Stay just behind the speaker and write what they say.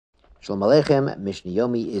Shalom Aleichem. Mishnah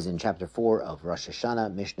Yomi is in chapter 4 of Rosh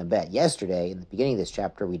Hashanah, Mishnah Bet. Yesterday, in the beginning of this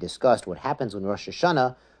chapter, we discussed what happens when Rosh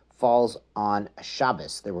Hashanah falls on a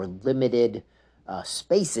Shabbos. There were limited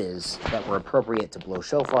spaces that were appropriate to blow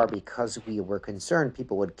shofar because we were concerned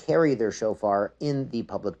people would carry their shofar in the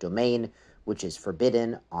public domain, which is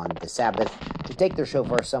forbidden on the Sabbath, to take their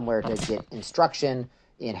shofar somewhere to get instruction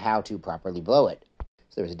in how to properly blow it.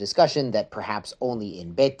 So there was a discussion that perhaps only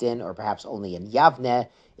in Beit Din or perhaps only in Yavne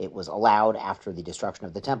it was allowed after the destruction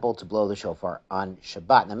of the temple to blow the shofar on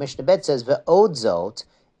Shabbat. Now Mishnah Bet says, Ve'od zot,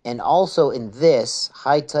 and also in this,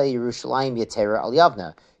 Haita Yerushalayim Yetera al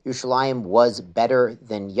Yavna. Yerushalayim was better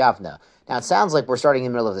than Yavna. Now it sounds like we're starting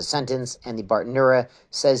in the middle of the sentence, and the Bartanura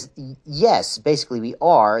says, yes, basically we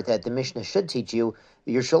are, that the Mishnah should teach you,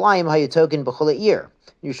 Yerushalayim hayatoken b'chol ha'ir.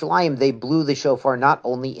 Yerushalayim, they blew the shofar not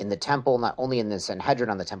only in the temple, not only in the Sanhedrin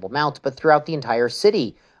on the Temple Mount, but throughout the entire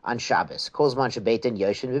city on Shabbos. Kozman Shabbatin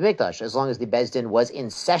Yoshin B'Mikdash. As long as the Beis Din was in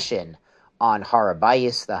session on Har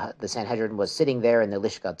Habayis, the Sanhedrin was sitting there in the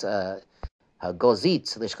Lishkat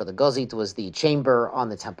Gozit. Lishkat Gozit was the chamber on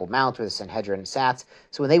the Temple Mount where the Sanhedrin sat.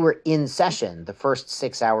 So when they were in session, the first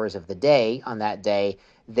 6 hours of the day, on that day,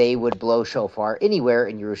 they would blow shofar anywhere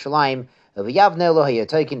in Yerushalayim. But in Yavne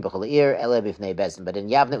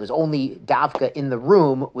it was only Davka in the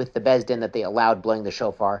room with the Beis Din that they allowed blowing the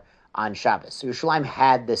shofar on Shabbos. So Yerushalayim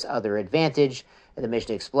had this other advantage, and the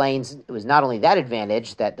Mishnah explains it was not only that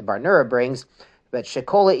advantage that the Bartanura brings, but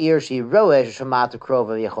Shekola Ir Shi Roesh Shamat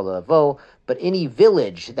Krova Yechola, but any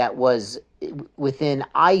village that was within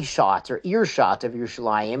eye shot or earshot of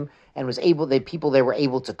Yerushalayim and was able, the people there were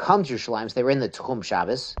able to come to Yerushalayim, so they were in the Tchum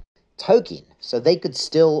Shabbos, Tokin, so they could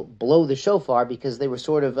still blow the shofar because they were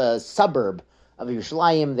sort of a suburb of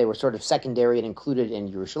Yerushalayim. They were sort of secondary and included in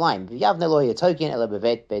Yerushalayim. But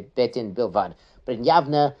in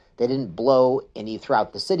Yavne, they didn't blow any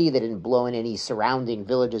throughout the city. They didn't blow in any surrounding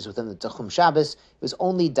villages within the Tchum Shabbos. It was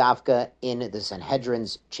only Davka in the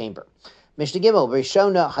Sanhedrin's chamber. Mishnah Gimel,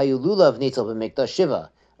 Rishona Hayu Lulav Nitel b'Mikdash Shiva.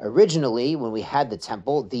 Originally, when we had the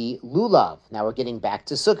temple, the Lulav, now we're getting back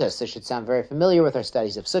to Sukkot. This should sound very familiar with our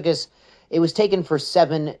studies of Sukkot. It was taken for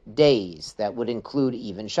 7 days. That would include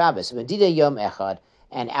even Shabbos. Medina Yom Echad,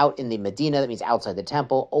 and out in the Medina, that means outside the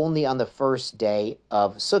temple, only on the first day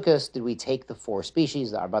of Sukkot did we take the 4 species,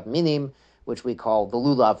 the Arbat Minim, which we call the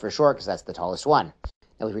Lulav for short, because that's the tallest one.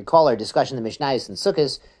 Now, we recall our discussion in the Mishnayos and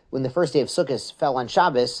Sukkot, when the first day of Sukkot fell on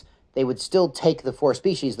Shabbos, they would still take the 4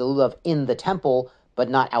 species, the Lulav, in the temple, but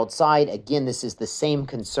not outside. Again, this is the same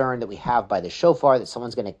concern that we have by the shofar, that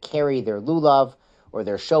someone's going to carry their Lulav or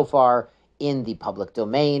their shofar in the public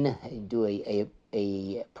domain, do a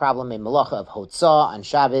problem, a malacha of hotzah on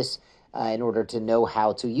Shabbos in order to know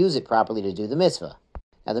how to use it properly to do the mitzvah.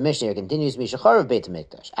 Now the Mishnah here continues, Mishacharav Beit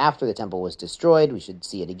HaMikdash. After the temple was destroyed, we should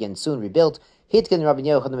see it again soon rebuilt, Hitkin Rabbi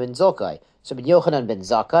Yochanan ben Zakkai. So Rabbi Yochanan ben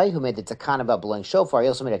Zakkai, who made the takan about blowing shofar, he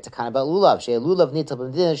also made a takan about lulav. Shea lulav nitel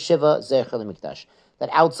b'medina shiva zecher lemikdash. That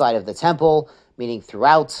outside of the temple, meaning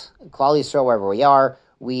throughout Klal Yisrael, wherever we are,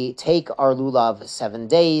 we take our lulav 7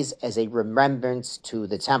 days as a remembrance to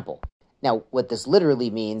the temple. Now, what this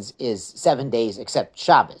literally means is 7 days except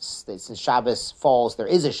Shabbos. Since Shabbos falls, there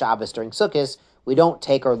is a Shabbos during Sukkot, we don't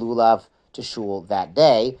take our lulav to shul that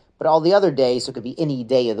day, but all the other days, so it could be any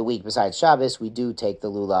day of the week besides Shabbos, we do take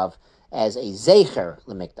the lulav as a zecher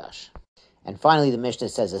lemikdash. And finally, the Mishnah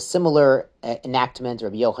says a similar enactment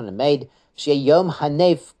Rabbi Yochanan made, Yom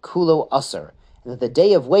hanef kulo aser, and that the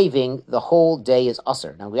day of waving, the whole day is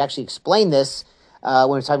aser. Now, we actually explained this when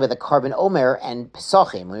we were talking about the Karban Omer and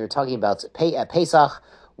Pesachim. When we were talking about Pesach,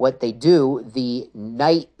 what they do the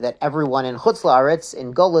night that everyone in Chutz La'aretz,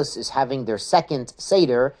 in Golus, is having their second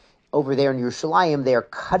Seder, over there in Yerushalayim, they are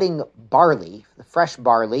cutting barley, the fresh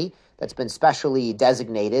barley that's been specially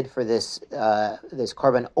designated for this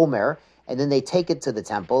Karban Omer, and then they take it to the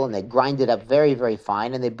temple and they grind it up very, very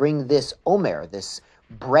fine, and they bring this Omer, this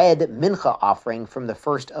bread mincha offering from the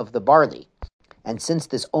first of the barley. And since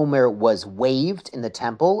this Omer was waved in the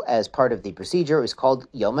temple as part of the procedure, it was called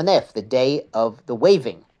Yom Hanef, the day of the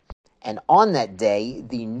waving. And on that day,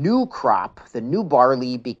 the new crop, the new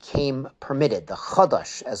barley became permitted. The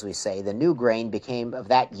chadash, as we say, the new grain of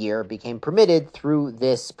that year became permitted through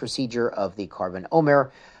this procedure of the Karban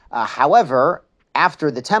Omer. However,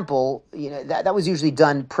 after the temple, that was usually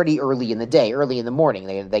done pretty early in the day, early in the morning.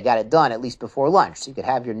 They got it done at least before lunch. So you could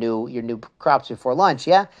have your new crops before lunch,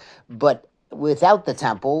 yeah? But without the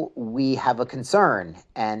temple, we have a concern,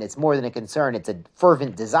 and it's more than a concern, it's a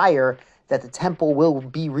fervent desire that the temple will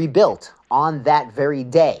be rebuilt on that very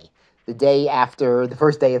day, the day after the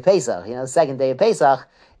first day of Pesach, the second day of Pesach,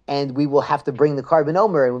 and we will have to bring the carbon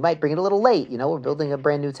omer, and we might bring it a little late. We're building a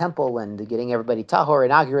brand new temple and getting everybody tahor,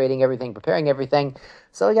 inaugurating everything, preparing everything.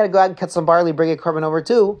 So we got to go out and cut some barley, bring a carbon omer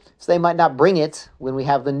too. So they might not bring it when we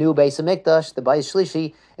have the new Beis Hamikdash, the Beis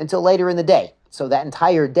Shlishi, until later in the day. So that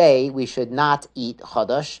entire day we should not eat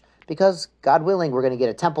chadash, because God willing, we're going to get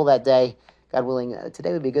a temple that day. God willing,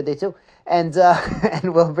 today would be a good day too. And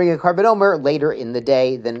and we'll bring a carbon omer later in the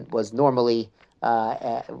day than would normally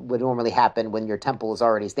happen when your temple is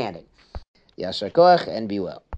already standing. Yashar koach and be well.